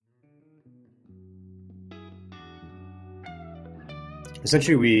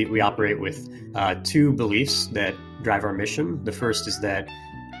Essentially, we operate with two beliefs that drive our mission. The first is that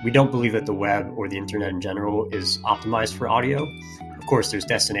we don't believe that the web or the internet in general is optimized for audio. Of course, there's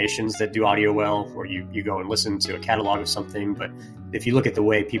destinations that do audio well, or you go and listen to a catalog of something. But if you look at the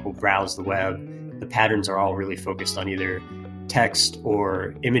way people browse the web, the patterns are all really focused on either text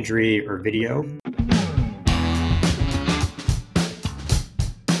or imagery or video.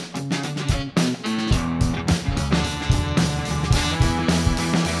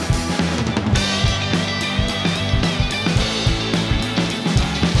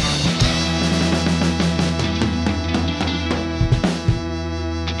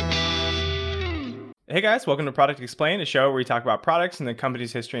 Hey guys, welcome to Product Explain, a show where we talk about products and the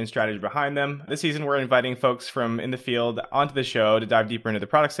company's history and strategy behind them. This season, we're inviting folks from in the field onto the show to dive deeper into the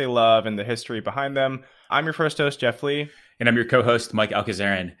products they love and the history behind them. I'm your first host, Jeff Lee. And I'm your co-host, Mike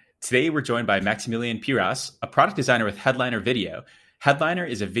Alcazaran. Today, we're joined by Maximillian Piras, a product designer with Headliner Video. Headliner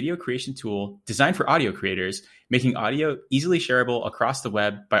is a video creation tool designed for audio creators, making audio easily shareable across the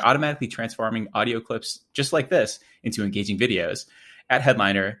web by automatically transforming audio clips just like this into engaging videos. At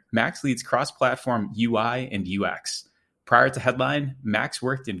Headliner, Max leads cross-platform UI and UX. Prior to Headline, Max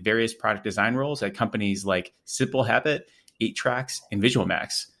worked in various product design roles at companies like Simple Habit, 8Tracks, and Visual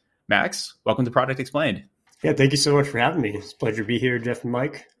Max. Max, welcome to Product Explained. Yeah, thank you so much for having me. It's a pleasure to be here, Jeff and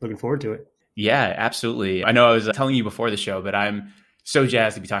Mike. Looking forward to it. Yeah, absolutely. I know I was telling you before the show, but I'm so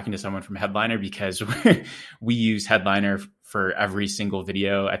jazzed to be talking to someone from Headliner because we use Headliner for every single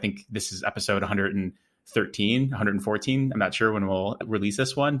video. I think this is episode 114. I'm not sure when we'll release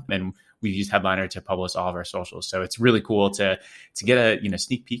this one. And we've used Headliner to publish all of our socials. So it's really cool to get a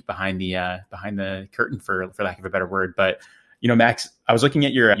sneak peek behind the curtain, for lack of a better word. But Max, I was looking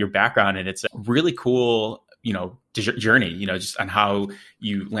at your background, and it's a really cool journey, just on how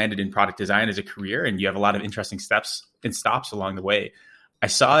you landed in product design as a career, and you have a lot of interesting steps and stops along the way. I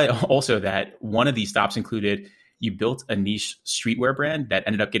saw also that one of these stops included you built a niche streetwear brand that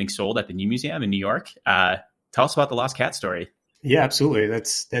ended up getting sold at the New Museum in New York. Tell us about the Lost Cat story. Yeah, absolutely.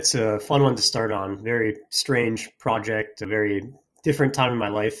 That's a fun one to start on. Very strange project, a very different time in my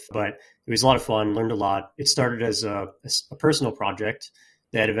life, but it was a lot of fun, learned a lot. It started as a personal project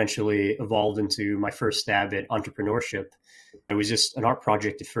that eventually evolved into my first stab at entrepreneurship. It was just an art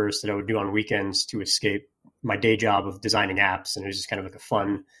project at first that I would do on weekends to escape my day job of designing apps. And it was just kind of like a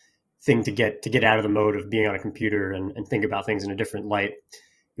fun thing to get out of the mode of being on a computer and think about things in a different light.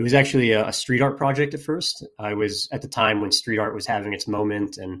 It was actually a street art project at first. I was at the time when street art was having its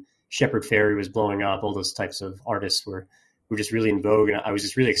moment and Shepard Fairey was blowing up. All those types of artists were just really in vogue. And I was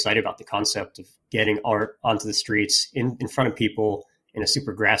just really excited about the concept of getting art onto the streets in front of people in a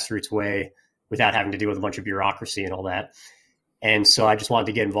super grassroots way without having to deal with a bunch of bureaucracy and all that. And so I just wanted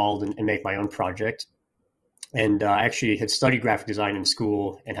to get involved and make my own project. And I actually had studied graphic design in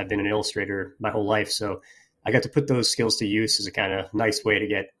school and have been an illustrator my whole life. So I got to put those skills to use as a kind of nice way to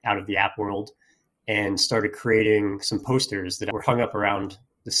get out of the app world, and started creating some posters that were hung up around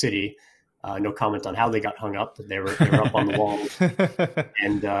the city. No comment on how they got hung up, but they were up on the walls.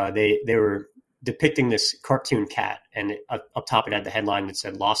 And they were depicting this cartoon cat. And up top it had the headline that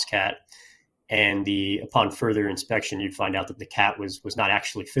said Lost Cat. And upon further inspection, you'd find out that the cat was not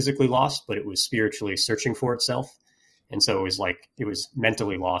actually physically lost, but it was spiritually searching for itself. And so it was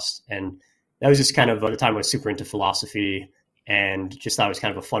mentally lost. And that was just kind of, at the time I was super into philosophy, and just thought it was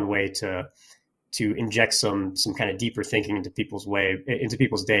kind of a fun way to inject some kind of deeper thinking into people's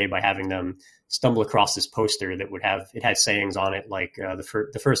day by having them stumble across this poster that it had sayings on it. Like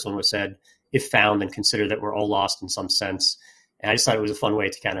the first one was said, "If found, then consider that we're all lost in some sense." And I just thought it was a fun way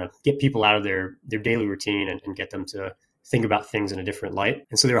to kind of get people out of their daily routine and get them to think about things in a different light.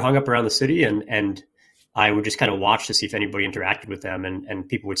 And so they were hung up around the city, and I would just kind of watch to see if anybody interacted with them, and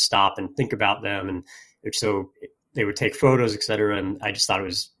people would stop and think about them. And so they would take photos, et cetera. And I just thought it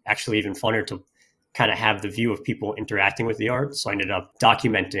was actually even funner to kind of have the view of people interacting with the art. So I ended up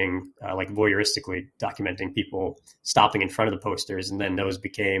documenting, voyeuristically documenting people stopping in front of the posters. And then those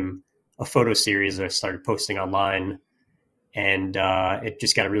became a photo series that I started posting online. And it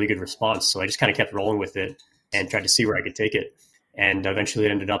just got a really good response. So I just kind of kept rolling with it and tried to see where I could take it. And eventually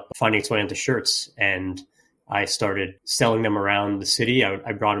it ended up finding its way into shirts. And I started selling them around the city.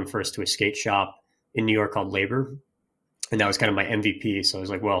 I brought them first to a skate shop in New York called Labor. And that was kind of my MVP. So I was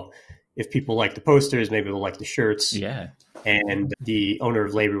like, well, if people like the posters, maybe they'll like the shirts. Yeah. And the owner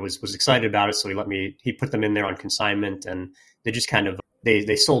of Labor was excited about it. So he put them in there on consignment, and they just kind of,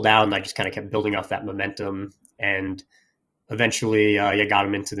 they sold out, and I just kind of kept building off that momentum. And eventually, I got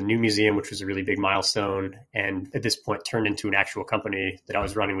them into the New Museum, which was a really big milestone. And at this point turned into an actual company that I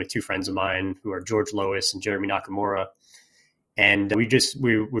was running with two friends of mine who are George Lois and Jeremy Nakamura. and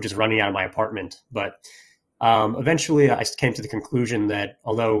we were just running out of my apartment. But eventually I came to the conclusion that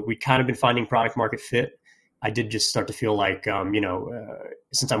although we'd kind of been finding product market fit, I did just start to feel like,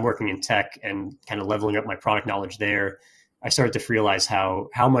 since I'm working in tech and kind of leveling up my product knowledge there, I started to realize how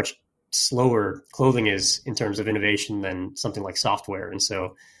much slower clothing is in terms of innovation than something like software. And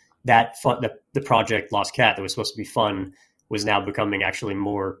so the project Lost Cat that was supposed to be fun was now becoming actually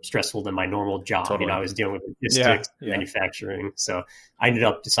more stressful than my normal job. Totally. I was dealing with logistics, manufacturing. So I ended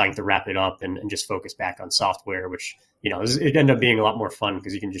up deciding to wrap it up and just focus back on software, which, it ended up being a lot more fun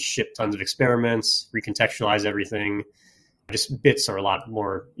because you can just ship tons of experiments, recontextualize everything. Just bits are a lot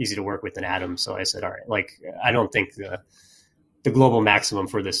more easy to work with than atoms. So I said, all right, I don't think the global maximum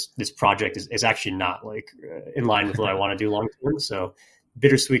for this project is actually not in line with what I want to do long term. So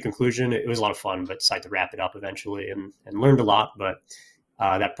bittersweet conclusion. It was a lot of fun, but decided to wrap it up eventually and learned a lot. But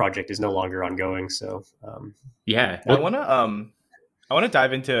that project is no longer ongoing. So I want to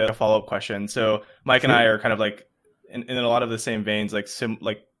dive into a follow up question. So Mike and I are kind of in a lot of the same veins, like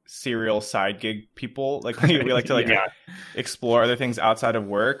serial side gig people. We like to explore other things outside of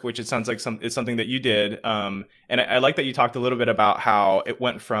work, which it sounds like it's something that you did. And I like that you talked a little bit about how it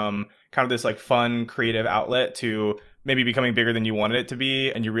went from kind of this fun creative outlet to maybe becoming bigger than you wanted it to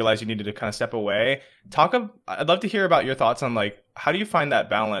be, and you realized you needed to kind of step away. I'd love to hear about your thoughts on how do you find that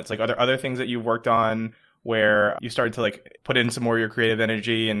balance? Are there other things that you've worked on where you started to put in some more of your creative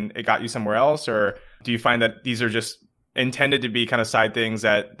energy and it got you somewhere else? Or do you find that these are just intended to be kind of side things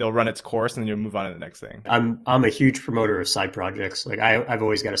that they'll run its course and then you'll move on to the next thing? I'm a huge promoter of side projects. I've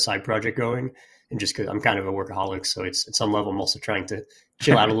always got a side project going, and just because I'm kind of a workaholic, so it's at some level I'm also trying to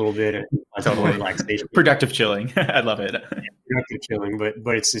chill out a little bit and find more relaxation. Productive chilling. I love it. Productive chilling,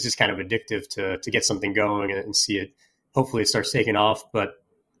 but it's just kind of addictive to get something going and see it. Hopefully it starts taking off. But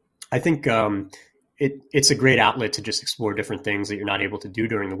I think it's a great outlet to just explore different things that you're not able to do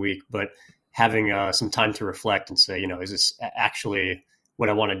during the week. But having some time to reflect and say, is this actually what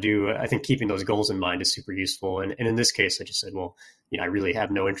I want to do? I think keeping those goals in mind is super useful. And in this case, I just said, well, I really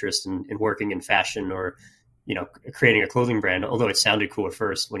have no interest in working in fashion or, creating a clothing brand, although it sounded cool at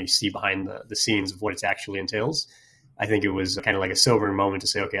first when you see behind the scenes of what it actually entails. I think it was kind of like a sobering moment to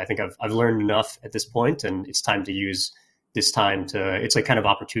say, okay, I think I've learned enough at this point, and it's time to use this time it's kind of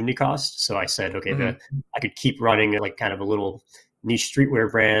opportunity cost. So I said, okay, I could keep running kind of a little niche streetwear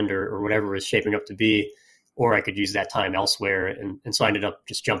brand or whatever is shaping up to be, or I could use that time elsewhere. And so I ended up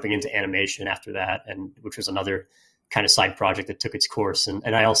just jumping into animation after that, and which was another kind of side project that took its course.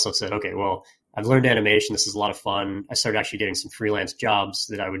 And I also said, okay, well, I've learned animation. This is a lot of fun. I started actually getting some freelance jobs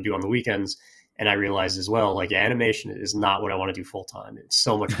that I would do on the weekends. And I realized as well, animation is not what I want to do full time. It's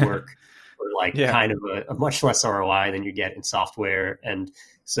so much work for kind of a much less ROI than you get in software. And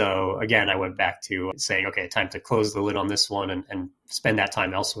so again, I went back to saying, okay, time to close the lid on this one and spend that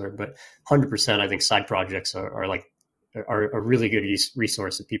time elsewhere. But 100%, I think side projects are a really good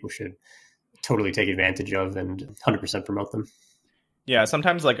resource that people should totally take advantage of and 100% promote them. Yeah,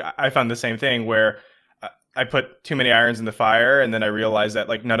 sometimes I found the same thing where I put too many irons in the fire, and then I realized that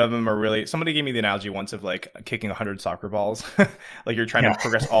none of them are really. Somebody gave me the analogy once of kicking 100 soccer balls. You're trying to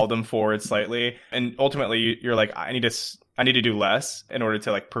progress all of them forward slightly, and ultimately you're I need to do less in order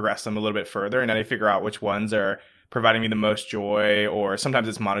to progress them a little bit further, and then I figure out which ones are providing me the most joy, or sometimes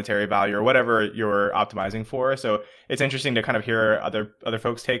it's monetary value or whatever you're optimizing for. So it's interesting to kind of hear other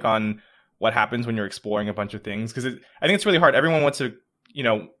folks' take on what happens when you're exploring a bunch of things, because I think it's really hard. Everyone wants to,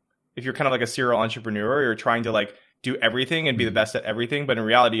 if you're kind of a serial entrepreneur, you're trying to do everything and be the best at everything. But in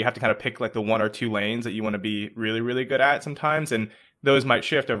reality, you have to kind of pick the one or two lanes that you want to be really, really good at sometimes. And those might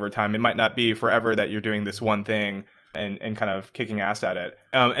shift over time. It might not be forever that you're doing this one thing and kind of kicking ass at it.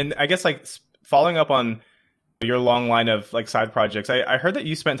 And I guess following up on your long line of side projects, I heard that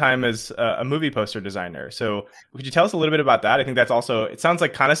you spent time as a movie poster designer. So could you tell us a little bit about that? I think that's also, it sounds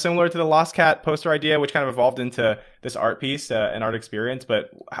kind of similar to the Lost Cat poster idea, which kind of evolved into this art piece, an art experience.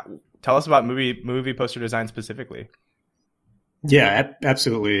 But tell us about movie poster design specifically. Yeah,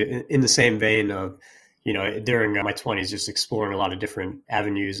 absolutely. In the same vein of, during my 20s, just exploring a lot of different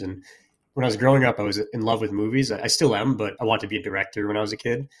avenues. And when I was growing up, I was in love with movies. I still am, but I wanted to be a director when I was a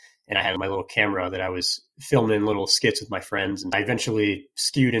kid. And I had my little camera that I was filming little skits with my friends. And I eventually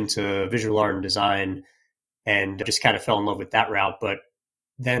skewed into visual art and design and just kind of fell in love with that route. But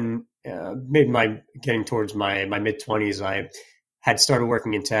then maybe getting towards my mid-20s, I had started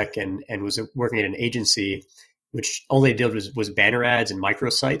working in tech and was working at an agency, which all they did was banner ads and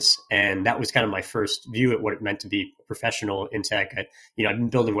microsites. And that was kind of my first view at what it meant to be a professional in tech. I've been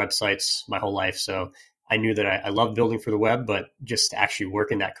building websites my whole life. So I knew that I loved building for the web, but just to actually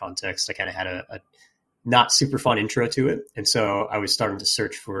work in that context, I kind of had not super fun intro to it. And so I was starting to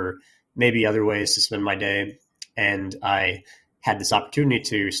search for maybe other ways to spend my day. And I had this opportunity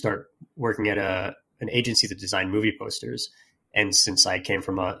to start working at an agency that designed movie posters. And since I came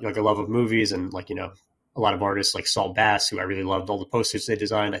from a love of movies and a lot of artists like Saul Bass, who I really loved all the posters they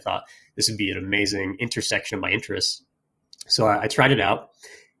designed, I thought this would be an amazing intersection of my interests. So I tried it out,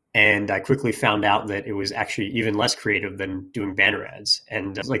 and I quickly found out that it was actually even less creative than doing banner ads.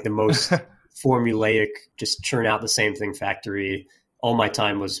 And it was like the most formulaic, just churn out the same thing factory. All my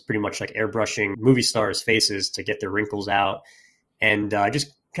time was pretty much like airbrushing movie stars' faces to get their wrinkles out. And I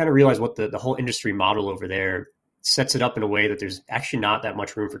just kind of realized what the whole industry model over there sets it up in a way that there's actually not that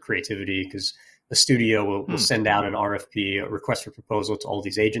much room for creativity, because a studio will send out an RFP, a request for proposal, to all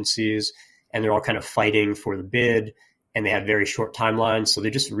these agencies, and they're all kind of fighting for the bid, and they have very short timelines. So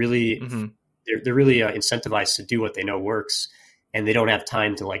they're just really, they're really incentivized to do what they know works, and they don't have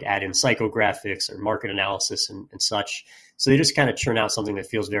time to like add in psychographics or market analysis and such. So they just kind of churn out something that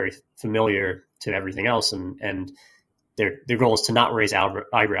feels very familiar to everything else. And their goal is to not raise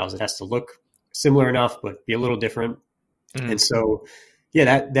eyebrows. It has to look similar enough, but be a little different. And so, yeah,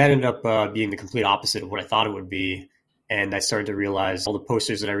 that ended up being the complete opposite of what I thought it would be. And I started to realize all the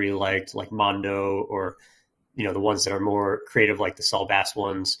posters that I really liked, like Mondo, or, the ones that are more creative, like the Saul Bass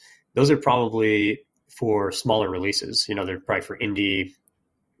ones, those are probably for smaller releases. They're probably for indie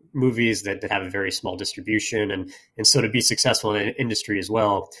movies that have a very small distribution. And so to be successful in an industry as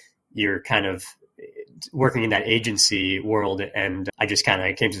well, you're kind of working in that agency world. And I just kind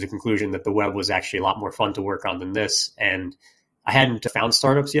of came to the conclusion that the web was actually a lot more fun to work on than this. And I hadn't found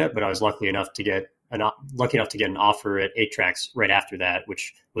startups yet, but I was lucky enough to get an offer at 8Tracks right after that,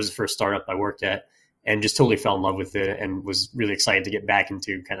 which was the first startup I worked at, and just totally fell in love with it and was really excited to get back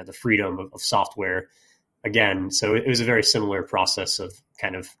into kind of the freedom of software again. So it was a very similar process of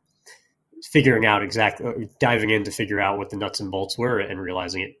kind of figuring out diving in to figure out what the nuts and bolts were and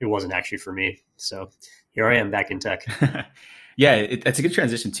realizing it wasn't actually for me. So here I am back in tech. Yeah, it's a good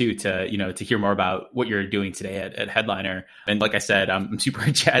transition too to hear more about what you're doing today at Headliner. And like I said, I'm super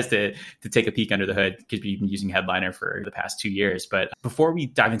jazzed to take a peek under the hood, because we've been using Headliner for the past 2 years. But before we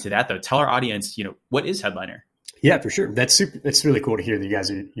dive into that, though, tell our audience, what is Headliner? Yeah, for sure. It's really cool to hear that you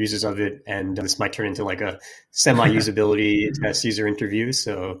guys are users of it, and this might turn into like a semi-usability test user interview.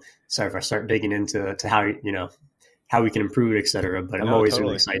 So sorry if I start digging into how we can improve it, et cetera. But I'm always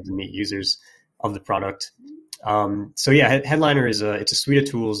really excited to meet users of the product. So yeah, Headliner it's a suite of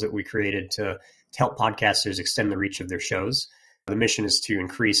tools that we created to help podcasters extend the reach of their shows. The mission is to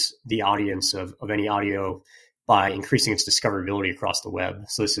increase the audience of any audio by increasing its discoverability across the web.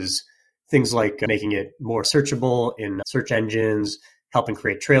 So this is things like making it more searchable in search engines, helping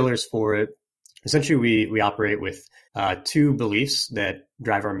create trailers for it. Essentially, we operate with two beliefs that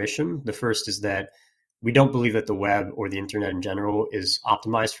drive our mission. The first is that we don't believe that the web or the internet in general is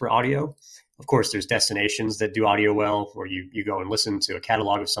optimized for audio. Of course, there's destinations that do audio well, where you go and listen to a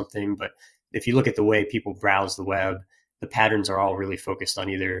catalog of something. But if you look at the way people browse the web, the patterns are all really focused on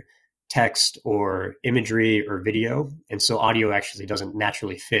either text or imagery or video. And so audio actually doesn't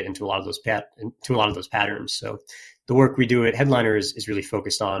naturally fit into a lot of those patterns. So the work we do at Headliner is really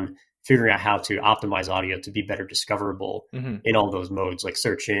focused on figuring out how to optimize audio to be better discoverable in all those modes, like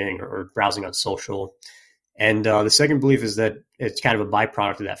searching or browsing on social. And the second belief is that it's kind of a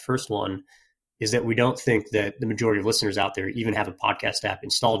byproduct of that first one, is that we don't think that the majority of listeners out there even have a podcast app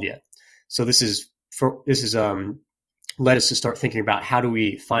installed yet. So this is led us to start thinking about how do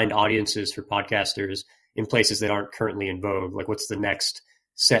we find audiences for podcasters in places that aren't currently in vogue? Like, what's the next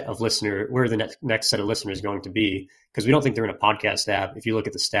set of where are the next set of listeners going to be? Because we don't think they're in a podcast app. If you look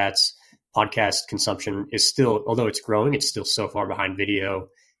at the stats, podcast consumption is still, although it's growing, it's still so far behind video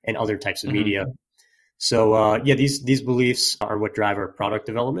and other types of media. So these beliefs are what drive our product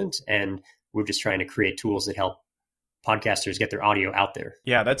development, and we're just trying to create tools that help podcasters get their audio out there.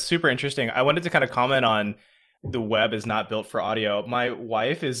 Yeah, that's super interesting. I wanted to kind of comment on the web is not built for audio. My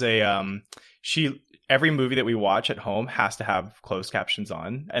wife is every movie that we watch at home has to have closed captions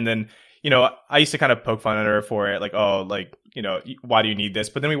on. And then, I used to kind of poke fun at her for it, like, why do you need this?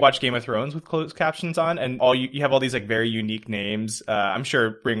 But then we watch Game of Thrones with closed captions on, and you have all these like very unique names. I'm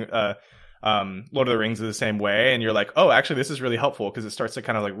sure Lord of the Rings is the same way, and you're like, oh, actually this is really helpful, because it starts to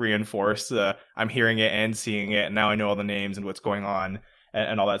kind of like reinforce I'm hearing it and seeing it, and now I know all the names and what's going on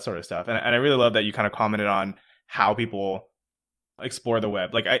and all that sort of stuff. And I really love that you kind of commented on how people explore the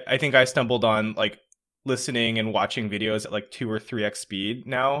web. Like I think I stumbled on like listening and watching videos at like 2 or 3x speed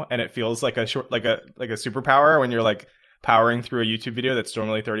now, and it feels like a superpower when you're like powering through a YouTube video that's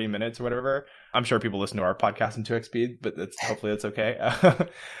normally 30 minutes or whatever. I'm sure people listen to our podcast in 2x speed, but hopefully that's okay.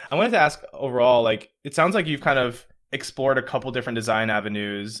 I wanted to ask overall, like, it sounds like you've kind of explored a couple different design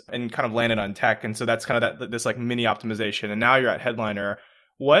avenues and kind of landed on tech. And so that's kind of this like mini optimization. And now you're at Headliner.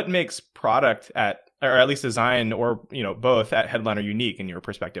 What makes product or at least design, or, both at Headliner unique in your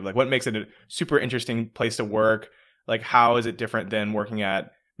perspective? Like, what makes it a super interesting place to work? Like, how is it different than working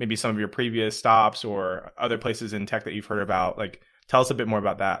at maybe some of your previous stops or other places in tech that you've heard about? Like, tell us a bit more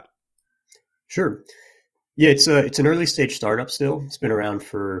about that. Sure. Yeah, it's an early stage startup still. It's been around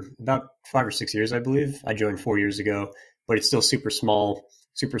for about 5 or 6 years, I believe. I joined 4 years ago, but it's still super small,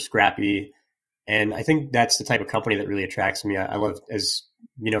 super scrappy. And I think that's the type of company that really attracts me. I love, as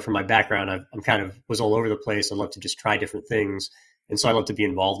from my background, I'm kind of was all over the place. I love to just try different things. And so I love to be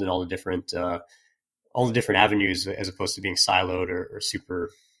involved in all the different avenues, as opposed to being siloed or super,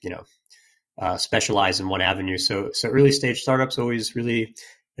 specialized in one avenue. So early stage startups always really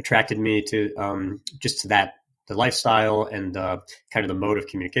attracted me to just to the lifestyle and kind of the mode of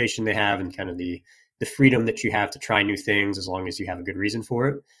communication they have, and kind of the freedom that you have to try new things as long as you have a good reason for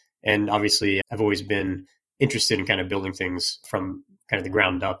it. And obviously, I've always been interested in kind of building things from kind of the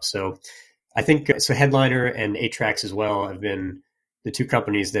ground up. So I think Headliner and 8Tracks as well have been the two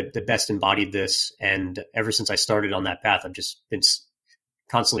companies that best embodied this. And ever since I started on that path, I've just been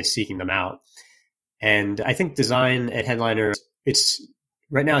constantly seeking them out. And I think design at Headliner,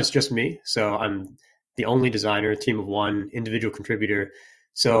 right now it's just me. So I'm the only designer, team of one, individual contributor.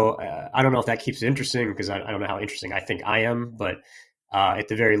 So I don't know if that keeps it interesting, because I don't know how interesting I think I am, but at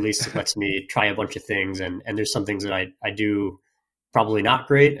the very least, it lets me try a bunch of things. And there's some things that I do probably not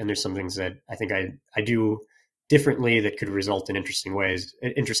great. And there's some things that I think I do differently that could result in interesting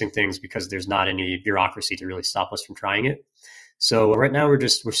things, because there's not any bureaucracy to really stop us from trying it. So right now we're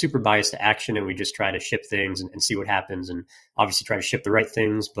super biased to action, and we just try to ship things and see what happens, and obviously try to ship the right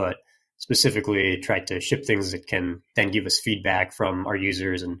things, but specifically try to ship things that can then give us feedback from our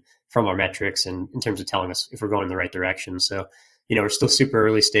users and from our metrics, and in terms of telling us if we're going in the right direction. So, we're still super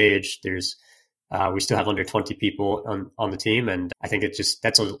early stage. We still have under 20 people on the team, and I think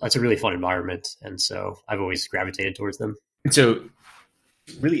that's a really fun environment. And so I've always gravitated towards them. So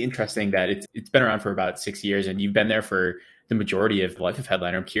really interesting that it's been around for about 6 years, and you've been there for the majority of the life of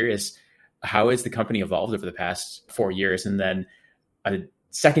Headliner. I'm curious, how has the company evolved over the past 4 years? And then a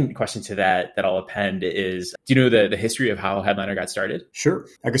second question to that I'll append is, do you know the history of how Headliner got started? Sure.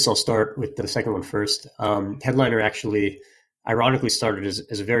 I guess I'll start with the second one first. Headliner actually ironically started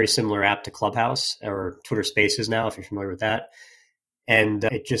as a very similar app to Clubhouse, or Twitter Spaces now, if you're familiar with that. And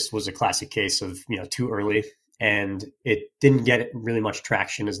it just was a classic case of, too early. And it didn't get really much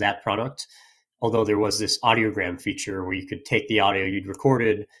traction as that product. Although there was this audiogram feature where you could take the audio you'd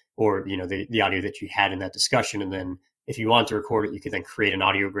recorded, or, the audio that you had in that discussion. And then if you want to record it, you could then create an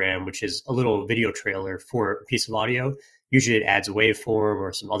audiogram, which is a little video trailer for a piece of audio. Usually it adds a waveform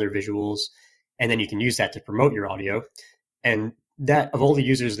or some other visuals. And then you can use that to promote your audio. And that, of all the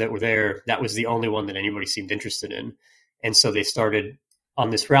users that were there, that was the only one that anybody seemed interested in. And so they started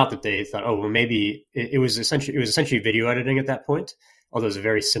on this route that they thought, oh, well, maybe it was essentially video editing at that point, although it was a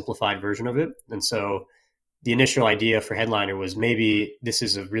very simplified version of it. And so the initial idea for Headliner was, maybe this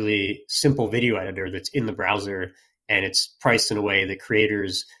is a really simple video editor that's in the browser, and it's priced in a way that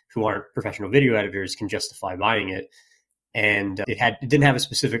creators who aren't professional video editors can justify buying it. And it didn't have a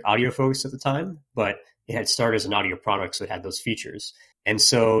specific audio focus at the time, but it had started as an audio product, so it had those features. And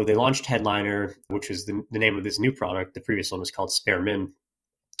so they launched Headliner, which was the name of this new product. The previous one was called SpareMin.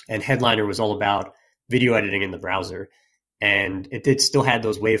 And Headliner was all about video editing in the browser. And it did still had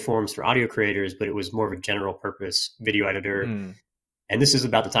those waveforms for audio creators, but it was more of a general purpose video editor. And this is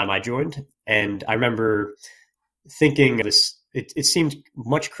about the time I joined. And I remember thinking this, it seemed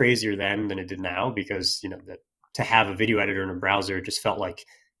much crazier then than it did now, because, to have a video editor in a browser just felt like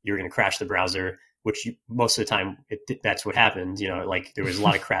you're going to crash the browser, which most of the time that's what happened. Like there was a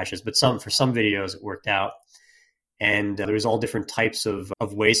lot of crashes, but for some videos it worked out. And there was all different types of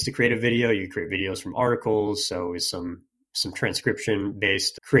ways to create a video. You could create videos from articles. So it was some transcription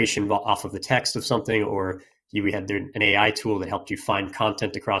based creation off of the text of something, or we had an AI tool that helped you find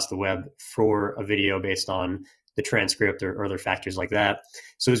content across the web for a video based on the transcript or other factors like that.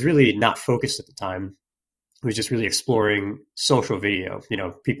 So it was really not focused at the time. It was just really exploring social video,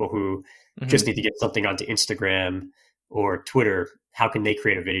 people who just need to get something onto Instagram or Twitter. How can they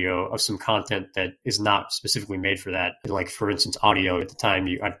create a video of some content that is not specifically made for that? Like, for instance, audio. At the time,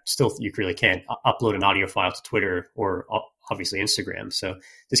 you really can't upload an audio file to Twitter or obviously Instagram. So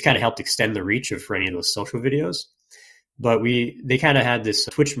this kind of helped extend the reach for any of those social videos. But they kind of had this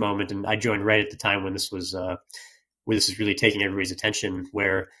Twitch moment, and I joined right at the time when this was where this is really taking everybody's attention,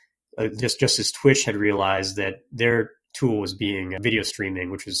 where just as Twitch had realized that their tool was being video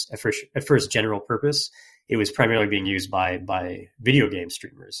streaming, which was at first general purpose. It was primarily being used by video game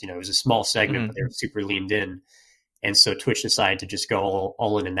streamers. It was a small segment, but they were super leaned in. And so Twitch decided to just go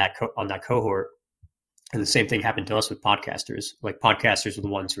all in that on that cohort. And the same thing happened to us with podcasters. Like, podcasters were the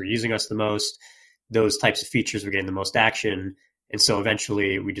ones who were using us the most. Those types of features were getting the most action. And so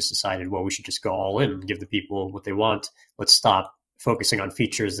eventually we just decided, well, we should just go all in and give the people what they want. Let's stop focusing on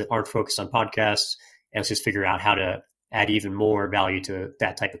features that aren't focused on podcasts, and let's just figure out how to add even more value to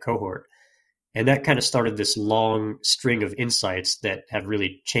that type of cohort. And that kind of started this long string of insights that have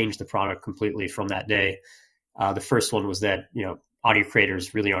really changed the product completely from that day. The first one was that, audio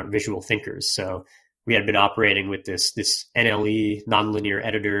creators really aren't visual thinkers. So we had been operating with this NLE, nonlinear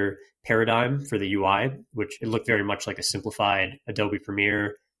editor paradigm for the UI, which it looked very much like a simplified Adobe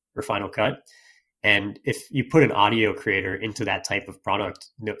Premiere or Final Cut. And if you put an audio creator into that type of product,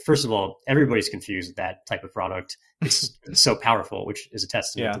 first of all, everybody's confused with that type of product. It's so powerful, which is a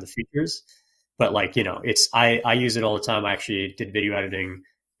testament to the features. But I use it all the time. I actually did video editing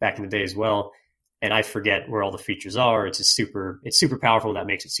back in the day as well, and I forget where all the features are. It's super powerful. That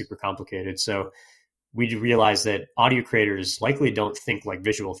makes it super complicated. So we realized that audio creators likely don't think like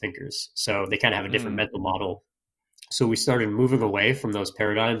visual thinkers. So they kind of have a different mental model. So we started moving away from those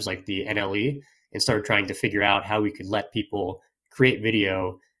paradigms like the NLE and started trying to figure out how we could let people create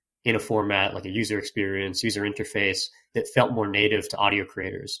video in a format like a user experience, user interface that felt more native to audio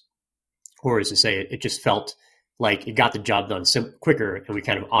creators. Or as to say, it just felt like it got the job done quicker, and we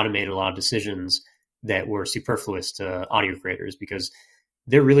kind of automated a lot of decisions that were superfluous to audio creators because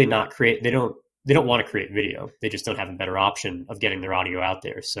they're really not they don't want to create video. They just don't have a better option of getting their audio out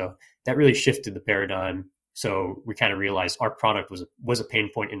there. So that really shifted the paradigm. So we kind of realized our product was a pain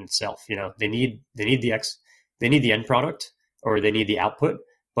point in itself. They need the end product, or they need the output,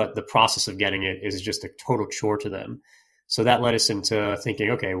 but the process of getting it is just a total chore to them. So that led us into thinking,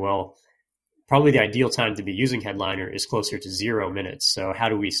 okay, well, probably the ideal time to be using Headliner is closer to 0 minutes. So how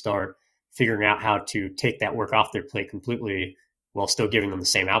do we start figuring out how to take that work off their plate completely while still giving them the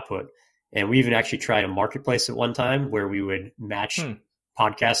same output? And we even actually tried a marketplace at one time where we would match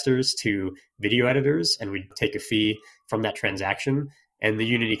podcasters to video editors, and we'd take a fee from that transaction. And the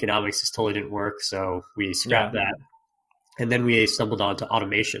unit economics just totally didn't work. So we scrapped that. And then we stumbled onto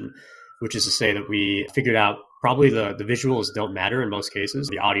automation, which is to say that we figured out probably the visuals don't matter in most cases.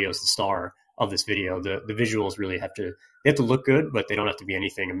 The audio is the star of this video. The visuals really have to look good, but they don't have to be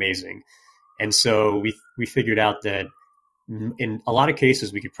anything amazing. And so we figured out that in a lot of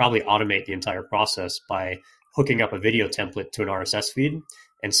cases, we could probably automate the entire process by hooking up a video template to an RSS feed.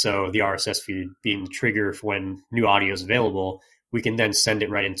 And so the RSS feed being the trigger for when new audio is available, we can then send it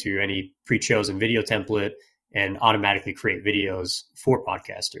right into any pre-chosen video template and automatically create videos for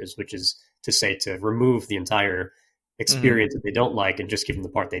podcasters, which is to say to remove the entire experience that they don't like and just give them the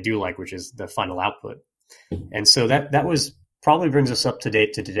part they do like, which is the final output. And so that was probably brings us up to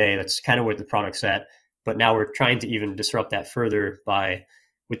date to today. That's kind of where the product's at. But now we're trying to even disrupt that further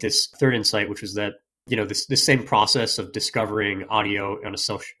with this third insight, which is that, this same process of discovering audio on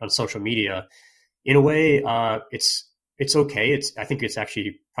social media, in a way, it's okay. I think it's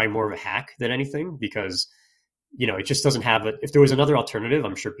actually probably more of a hack than anything because, it just doesn't have it. If there was another alternative,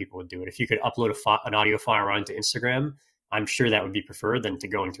 I'm sure people would do it. If you could upload an audio file onto Instagram, I'm sure that would be preferred than to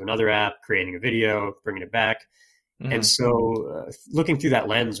go into another app, creating a video, bringing it back. And so looking through that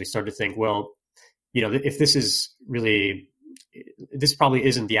lens, we started to think, well, if this probably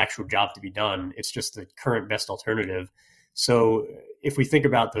isn't the actual job to be done. It's just the current best alternative. So if we think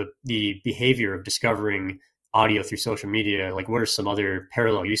about the behavior of discovering audio through social media, like what are some other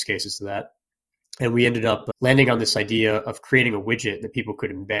parallel use cases to that? And we ended up landing on this idea of creating a widget that people could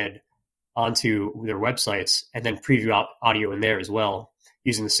embed onto their websites and then preview out audio in there as well,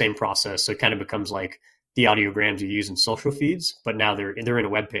 using the same process. So it kind of becomes like the audiograms you use in social feeds, but now they're in a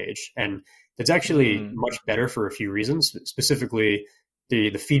web page. And that's actually much better for a few reasons. Specifically,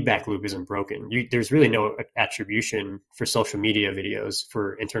 the feedback loop isn't broken. There's really no attribution for social media videos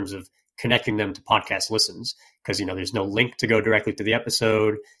in terms of connecting them to podcast listens, because there's no link to go directly to the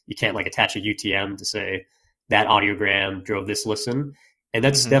episode. You can't attach a UTM to say that audiogram drove this listen. And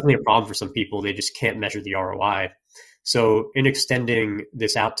that's definitely a problem for some people. They just can't measure the ROI. So in extending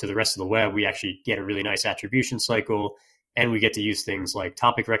this out to the rest of the web, we actually get a really nice attribution cycle, and we get to use things like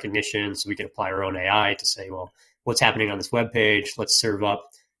topic recognition. So we can apply our own AI to say, well, what's happening on this web page? Let's serve up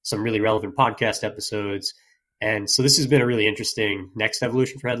some really relevant podcast episodes. And so this has been a really interesting next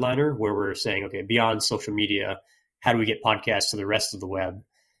evolution for Headliner, where we're saying, okay, beyond social media, how do we get podcasts to the rest of the web?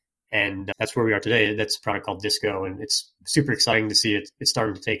 And that's where we are today. That's a product called Disco, and it's super exciting to see it's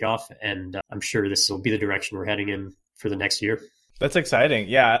starting to take off. And I'm sure this will be the direction we're heading in for the next year. That's exciting.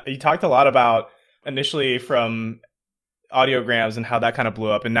 Yeah. You talked a lot about initially from audiograms and how that kind of blew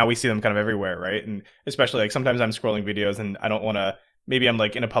up, and now we see them kind of everywhere, right? And especially like sometimes I'm scrolling videos and I don't want to, maybe I'm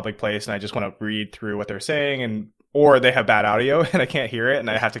like in a public place and I just want to read through what they're saying, and or they have bad audio and I can't hear it and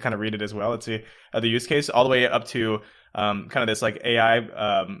I have to kind of read it as well. It's the other use case, all the way up to kind of this like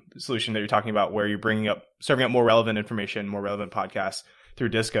AI solution that you're talking about, where you're serving up more relevant information, more relevant podcasts through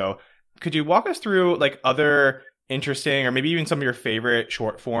Disco. Could you walk us through like other interesting, or maybe even some of your favorite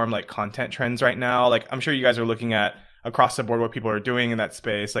short form like content trends right now? Like I'm sure you guys are looking at across the board what people are doing in that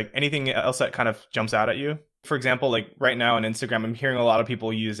space. Like anything else that kind of jumps out at you? For example, like right now on Instagram, I'm hearing a lot of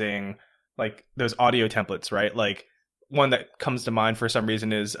people using like those audio templates, right? Like one that comes to mind for some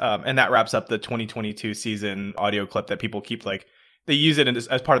reason is, and that wraps up the 2022 season audio clip that people keep like, they use it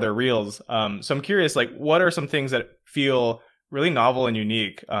as part of their reels. So I'm curious, like what are some things that feel really novel and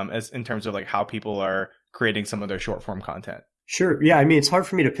unique as in terms of like how people are creating some of their short form content? Sure. Yeah. I mean, it's hard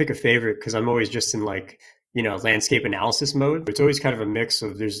for me to pick a favorite because I'm always just in like, landscape analysis mode. It's always kind of a mix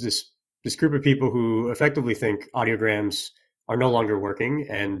of there's this group of people who effectively think audiograms are no longer working.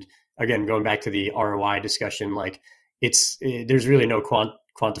 And again, going back to the ROI discussion, like there's really no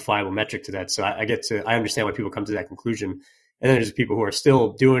quantifiable metric to that. So I understand why people come to that conclusion. And then there's people who are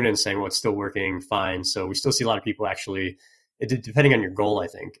still doing it and saying, well, it's still working fine. So we still see a lot of people actually, depending on your goal, I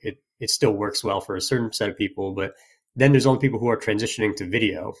think it still works well for a certain set of people, but then there's all the people who are transitioning to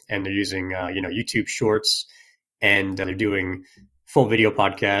video and they're using, YouTube Shorts, and they're doing full video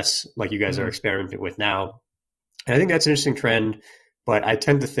podcasts like you guys are experimenting with now. And I think that's an interesting trend, but I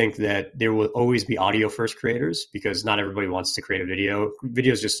tend to think that there will always be audio first creators because not everybody wants to create a video.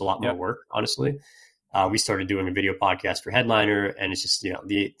 Video is just a lot more work, honestly. We started doing a video podcast for Headliner, and it's just,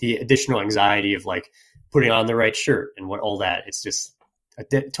 the additional anxiety of like putting on the right shirt and what all that. It's just a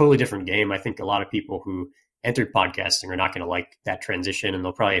totally different game. I think a lot of people who entered podcasting are not going to like that transition, and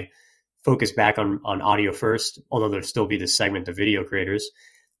they'll probably focus back on audio first, although there'll still be this segment of video creators.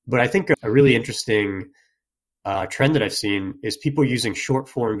 But I think a really interesting trend that I've seen is people using short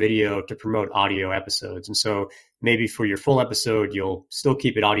form video to promote audio episodes. And so maybe for your full episode, you'll still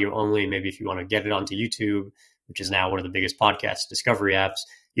keep it audio only. Maybe if you want to get it onto YouTube, which is now one of the biggest podcast discovery apps,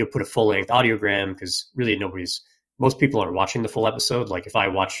 you'll put a full length audiogram because really most people aren't watching the full episode. Like if I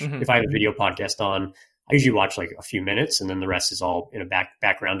have a video podcast on, I usually watch like a few minutes and then the rest is all in a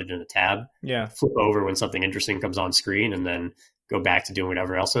backgrounded in a tab. Yeah. Flip over when something interesting comes on screen and then go back to doing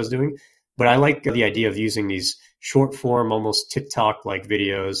whatever else I was doing. But I like the idea of using these short form, almost TikTok like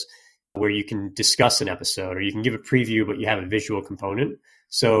videos where you can discuss an episode or you can give a preview, but you have a visual component.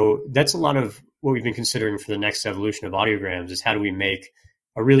 So that's a lot of what we've been considering for the next evolution of audiograms is how do we make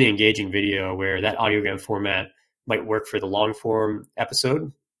a really engaging video where that audiogram format might work for the long form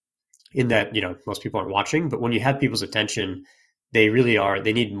episode, in that, most people aren't watching, but when you have people's attention, they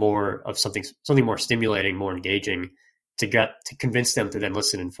need more of something more stimulating, more engaging to convince them to then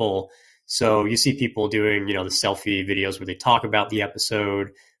listen in full. So you see people doing, the selfie videos where they talk about the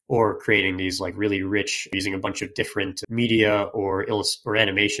episode or creating these like really rich, using a bunch of different media or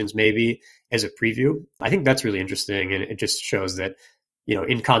animations maybe as a preview. I think that's really interesting. And it just shows that,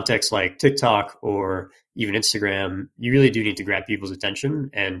 in context like TikTok or even Instagram, you really do need to grab people's attention,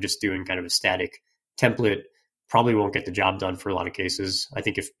 and just doing kind of a static template probably won't get the job done for a lot of cases. I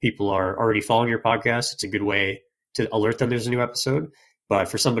think if people are already following your podcast, it's a good way to alert them there's a new episode. But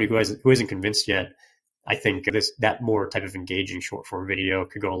for somebody who isn't convinced yet, I think that more type of engaging short form video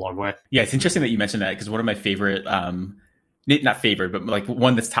could go a long way. Yeah, it's interesting that you mentioned that because one of my favorite not favorite, but like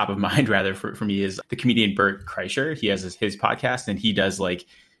one that's top of mind rather for me is the comedian Bert Kreischer. He has his podcast and he does like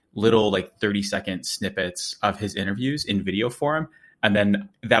little like 30-second snippets of his interviews in video form. And then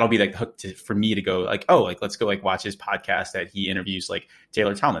that'll be like the hook for me to go like, oh, like let's go like watch his podcast that he interviews like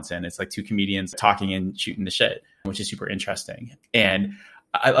Taylor Tomlinson. It's like two comedians talking and shooting the shit, which is super interesting. And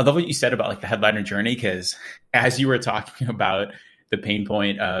I love what you said about like the Headliner journey, because as you were talking about the pain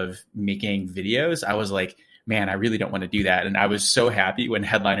point of making videos, I was like, man, I really don't want to do that. And I was so happy when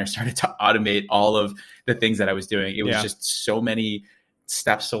Headliner started to automate all of the things that I was doing. It was just so many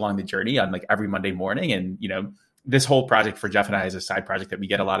steps along the journey on like every Monday morning. And, this whole project for Jeff and I is a side project that we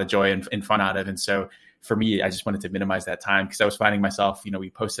get a lot of joy and fun out of. And so for me, I just wanted to minimize that time because I was finding myself,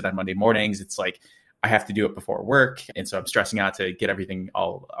 we posted on Monday mornings. It's like, I have to do it before work. And so I'm stressing out to get everything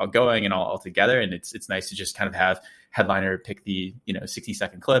all going and all together. And it's nice to just kind of have Headliner pick the,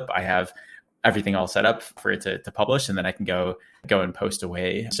 60-second clip. I have everything all set up for it to publish, and then I can go and post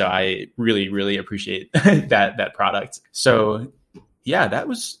away. So I really, really appreciate that product. So Yeah, that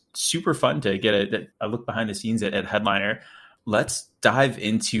was super fun to get a look behind the scenes at Headliner. Let's dive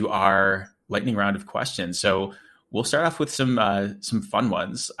into our lightning round of questions. So we'll start off with some fun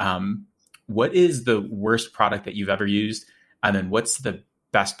ones. What is the worst product that you've ever used? And then what's the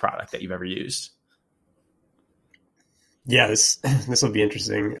best product that you've ever used? Yeah, this will be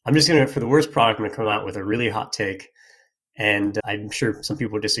interesting. I'm just gonna, for the worst product, I'm gonna come out with a really hot take, and I'm sure some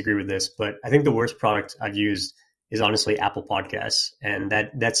people disagree with this, but I think the worst product I've used is honestly Apple Podcasts, and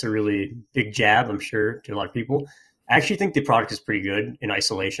that's a really big jab, I'm sure, to a lot of people. I actually think the product is pretty good in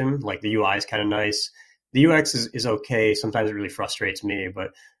isolation. Like the UI is kind of nice. The UX is okay. Sometimes it really frustrates me,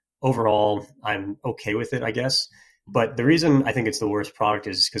 but overall, I'm okay with it, I guess. But the reason I think it's the worst product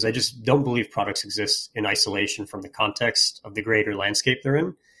is because I just don't believe products exist in isolation from the context of the greater landscape they're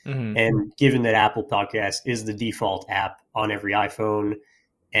in. Mm-hmm. And given that Apple Podcast is the default app on every iPhone,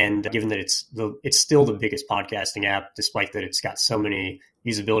 and given that it's still the biggest podcasting app, despite that it's got so many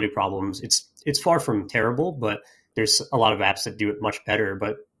usability problems, it's far from terrible. But there's a lot of apps that do it much better.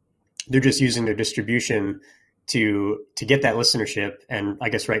 But they're just using their distribution to get that listenership, and I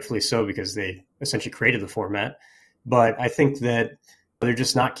guess rightfully so because they essentially created the format. But I think that they're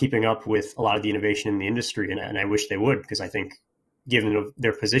just not keeping up with a lot of the innovation in the industry, and I wish they would, because I think given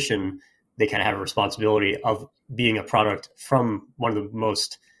their position, they kind of have a responsibility of being a product from one of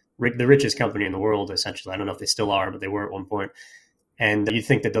the richest company in the world, essentially. I don't know if they still are, but they were at one point. And you'd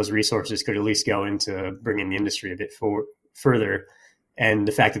think that those resources could at least go into bringing the industry a bit further. And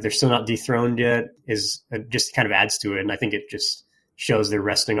the fact that they're still not dethroned yet is just kind of adds to it. And I think it just shows they're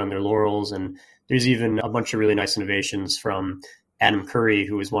resting on their laurels. And there's even a bunch of really nice innovations from Adam Curry,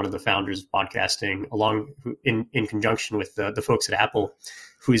 who is one of the founders of podcasting, in conjunction with the folks at Apple,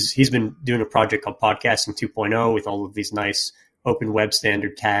 he's been doing a project called Podcasting 2.0 with all of these nice open web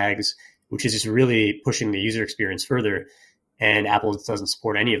standard tags, which is just really pushing the user experience further. And Apple doesn't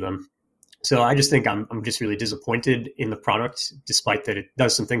support any of them. So I just think I'm just really disappointed in the product, despite that it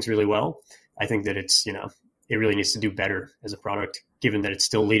does some things really well. I think that it really needs to do better as a product, given that it's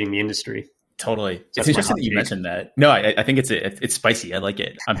still leading the industry. Totally. So it's interesting that you mentioned that. No, I think it's spicy. I like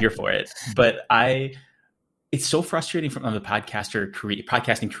it. I'm here for it. But it's so frustrating from on the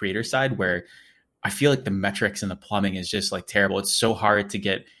podcasting creator side, where I feel like the metrics and the plumbing is just like terrible. It's so hard to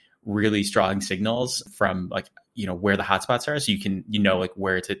get really strong signals from like, where the hotspots are. So you can, like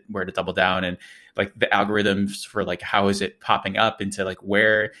where to double down, and like the algorithms for like, how is it popping up into like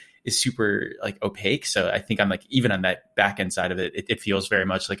where is super like opaque. So I think I'm like, even on that back end side of it feels very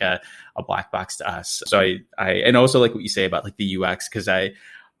much like a black box to us. So I and also like what you say about like the UX, because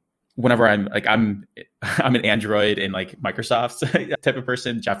whenever I'm an Android and like Microsoft type of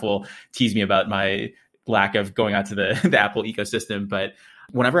person. Jeff will tease me about my lack of going onto the Apple ecosystem, but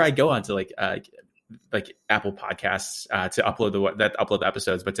whenever I go onto like Apple Podcasts to upload the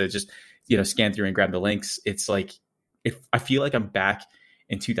episodes, but to just scan through and grab the links, it's like I feel like I'm back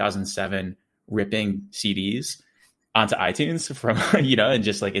in 2007 ripping CDs onto iTunes from and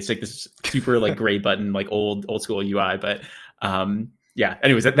just like it's like this super like gray button, like old school UI. But yeah,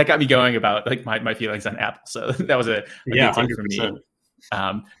 anyways, that got me going about like my feelings on Apple. So that was a big take for me.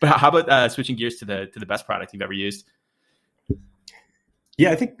 But how about switching gears to the best product you've ever used?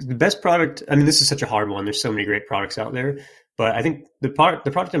 Yeah, I think the best product, I mean, this is such a hard one. There's so many great products out there, but I think the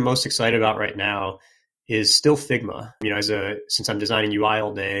product I'm most excited about right now is still Figma. Since I'm designing UI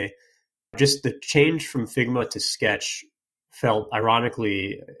all day, just the change from Figma to Sketch felt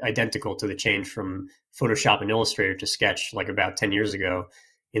ironically identical to the change from Photoshop and Illustrator to Sketch like about 10 years ago,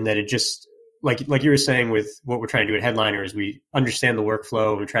 in that it just, like you were saying with what we're trying to do at Headliner, is we understand the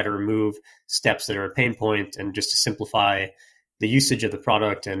workflow and we try to remove steps that are a pain point, and just to simplify the usage of the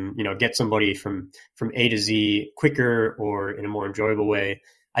product and get somebody from A to Z quicker or in a more enjoyable way.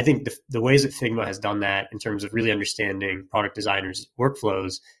 I think the ways that Figma has done that in terms of really understanding product designers'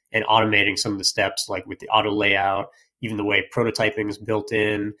 workflows and automating some of the steps, like with the auto layout, even the way prototyping is built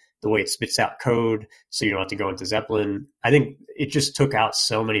in, the way it spits out code so you don't have to go into Zeppelin. I think it just took out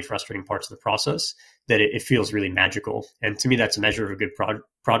so many frustrating parts of the process that it feels really magical. And to me, that's a measure of a good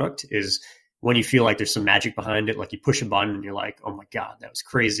product is when you feel like there's some magic behind it, like you push a button and you're like, oh my God, that was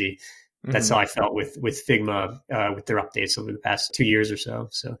crazy. That's how I felt with Figma, with their updates over the past 2 years or so.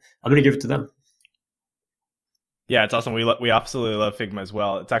 So I'm going to give it to them. Yeah, it's awesome. We absolutely love Figma as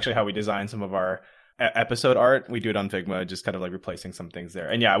well. It's actually how we design some of our episode art. We do it on Figma, just kind of like replacing some things there.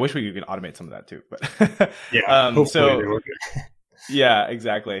 And yeah, I wish we could automate some of that too. But yeah, yeah,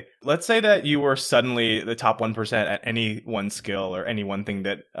 exactly. Let's say that you were suddenly the top 1% at any one skill or any one thing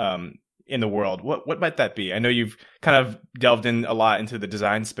that in the world, what might that be? I know you've kind of delved in a lot into the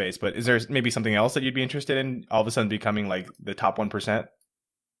design space, but is there maybe something else that you'd be interested in all of a sudden becoming like the top 1%?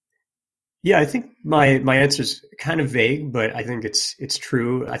 Yeah, I think my answer is kind of vague, but I think it's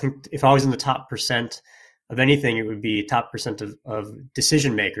true. I think if I was in the top percent of anything, it would be top percent of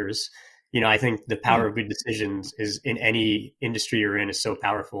decision makers. I think the power of good decisions is in any industry you're in is so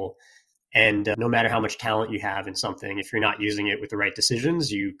powerful. And no matter how much talent you have in something, if you're not using it with the right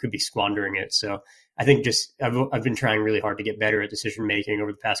decisions, you could be squandering it. So I think I've been trying really hard to get better at decision making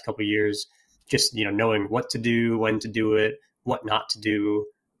over the past couple of years. Just knowing what to do, when to do it, what not to do,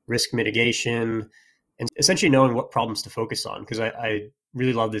 risk mitigation, and essentially knowing what problems to focus on. Because I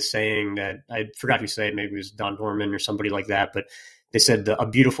really love this saying that I forgot who said it, maybe it was Don Norman or somebody like that, but they said a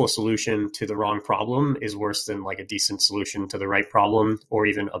beautiful solution to the wrong problem is worse than like a decent solution to the right problem, or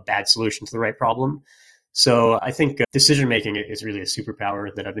even a bad solution to the right problem. So I think decision making is really a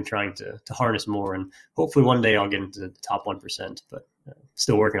superpower that I've been trying to harness more, and hopefully one day I'll get into the top 1%, but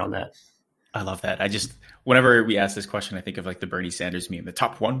still working on that. I love that. Whenever we ask this question, I think of like the Bernie Sanders meme, the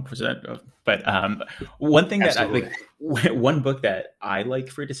top 1%. But one thing one book that I like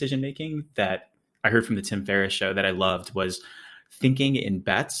for decision making that I heard from the Tim Ferriss show that I loved was Thinking in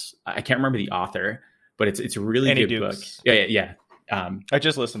Bets. I can't remember the author, but it's a really good book. Yeah. I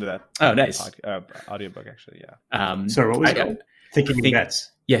just listened to that. Oh, nice. Audiobook, actually. Yeah. So what was it called? Thinking in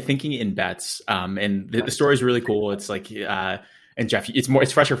Bets. Yeah, Thinking in Bets. And the story is really cool. It's like, and Jeff,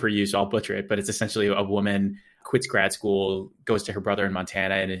 it's fresher for you, so I'll butcher it, but it's essentially a woman quits grad school, goes to her brother in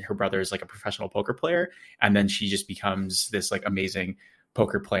Montana, and her brother is like a professional poker player. And then she just becomes this like amazing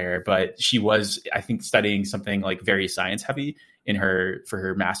poker player. But she was, I think, studying something like very science heavy for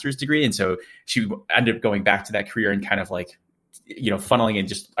her master's degree. And so she ended up going back to that career and kind of like, funneling in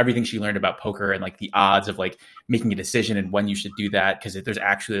just everything she learned about poker and like the odds of like making a decision and when you should do that. Because there's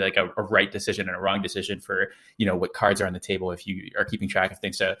actually like a right decision and a wrong decision for, what cards are on the table if you are keeping track of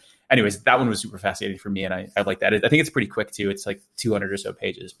things. So anyways, that one was super fascinating for me. And I like that. I think it's pretty quick too. It's like 200 or so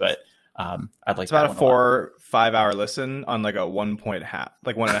pages, but I'd like it's about a 4-5 hour listen on like a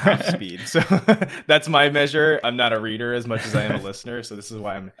 1.5 speed. So that's my measure. I'm not a reader as much as I am a listener. So this is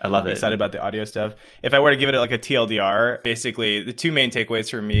why I love excited about the audio stuff. If I were to give it like a TLDR, basically the two main takeaways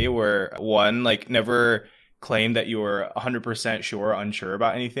for me were, one, like never claim that you were 100% sure or unsure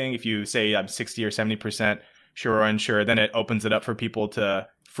about anything. If you say I'm 60 or 70% sure or unsure, then it opens it up for people to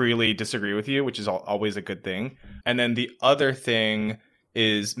freely disagree with you, which is always a good thing. And then the other thing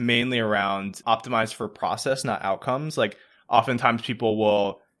is mainly around optimize for process, not outcomes. Like oftentimes people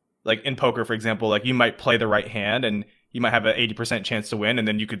will, like in poker, for example, like you might play the right hand and you might have an 80% chance to win and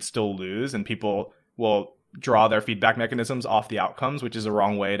then you could still lose, and people will draw their feedback mechanisms off the outcomes, which is a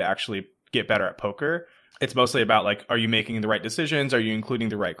wrong way to actually get better at poker. It's mostly about like, are you making the right decisions? Are you including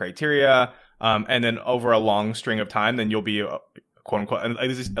the right criteria? And then over a long string of time, then you'll be quote unquote, at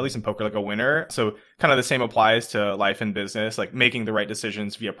least in poker, like a winner. So kind of the same applies to life and business, like making the right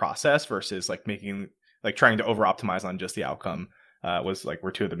decisions via process versus like trying to over optimize on just the outcome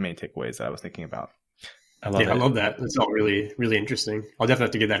were two of the main takeaways that I was thinking about. I love that. That's all really, really interesting. I'll definitely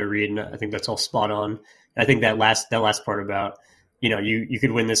have to give that a read. And I think that's all spot on. I think that last part about, you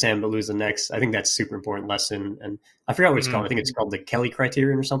could win this hand, but lose the next. I think that's a super important lesson. And I forgot what it's called. I think it's called the Kelly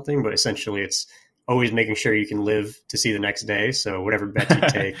criterion or something, but essentially it's always making sure you can live to see the next day. So whatever bets you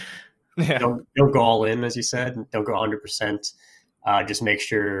take, don't go all in, as you said. Don't go 100%. Just make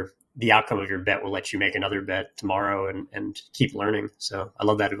sure the outcome of your bet will let you make another bet tomorrow and keep learning. So I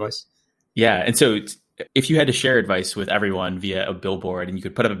love that advice. Yeah. And so if you had to share advice with everyone via a billboard and you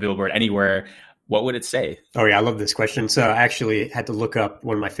could put up a billboard anywhere, what would it say? Oh, yeah. I love this question. So I actually had to look up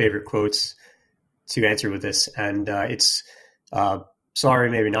one of my favorite quotes to answer with this. And it's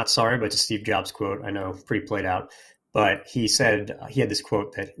sorry, maybe not sorry, but it's a Steve Jobs quote. I know, pretty played out. But he said, he had this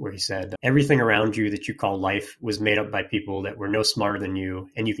quote where he said, everything around you that you call life was made up by people that were no smarter than you,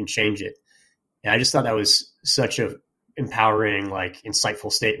 and you can change it. And I just thought that was such a empowering, like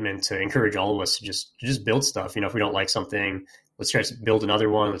insightful statement to encourage all of us to just build stuff. If we don't like something, let's try to build another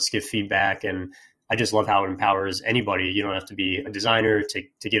one. Let's give feedback. And I just love how it empowers anybody. You don't have to be a designer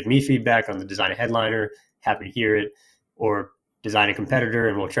to give me feedback on the design a headliner. Happy to hear it. Or design a competitor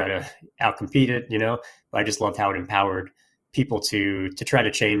and we'll try to outcompete it, But I just loved how it empowered people to try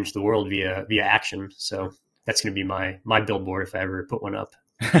to change the world via action. So that's going to be my billboard if I ever put one up.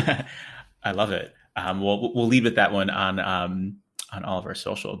 I love it. We'll lead with that one on all of our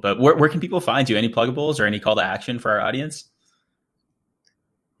social. But where can people find you? Any pluggables or any call to action for our audience?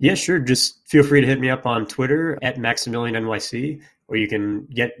 Yeah, sure. Just feel free to hit me up on Twitter at Maximillian NYC, or you can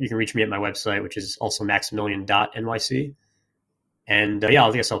reach me at my website, which is also maximillian.nyc. And yeah,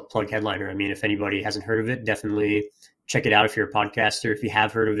 I guess I'll plug Headliner. I mean, if anybody hasn't heard of it, definitely check it out. If you're a podcaster, if you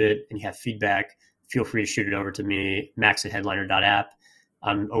have heard of it and you have feedback, feel free to shoot it over to me, max@headliner.app.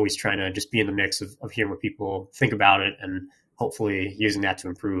 I'm always trying to just be in the mix of hearing what people think about it and hopefully using that to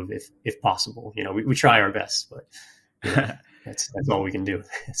improve if possible. We try our best, but that's all we can do.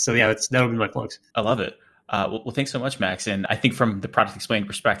 So yeah, that would be my plugs. I love it. Well, thanks so much, Max. And I think from the Product Explained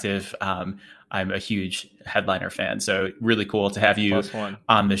perspective, I'm a huge Headliner fan. So really cool to have you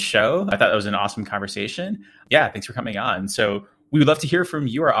on the show. I thought that was an awesome conversation. Yeah, thanks for coming on. So we would love to hear from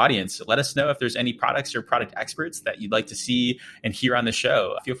you, our audience. Let us know if there's any products or product experts that you'd like to see and hear on the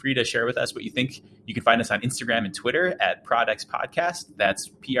show. Feel free to share with us what you think. You can find us on Instagram and Twitter at Prodex Podcast. That's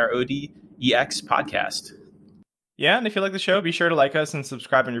PRODEX Podcast. Yeah, and if you like the show, be sure to like us and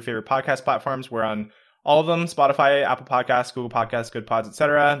subscribe on your favorite podcast platforms. We're on all of them: Spotify, Apple Podcasts, Google Podcasts, Good Pods,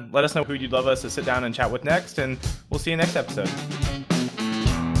 etc. Let us know who you'd love us to sit down and chat with next, and we'll see you next episode.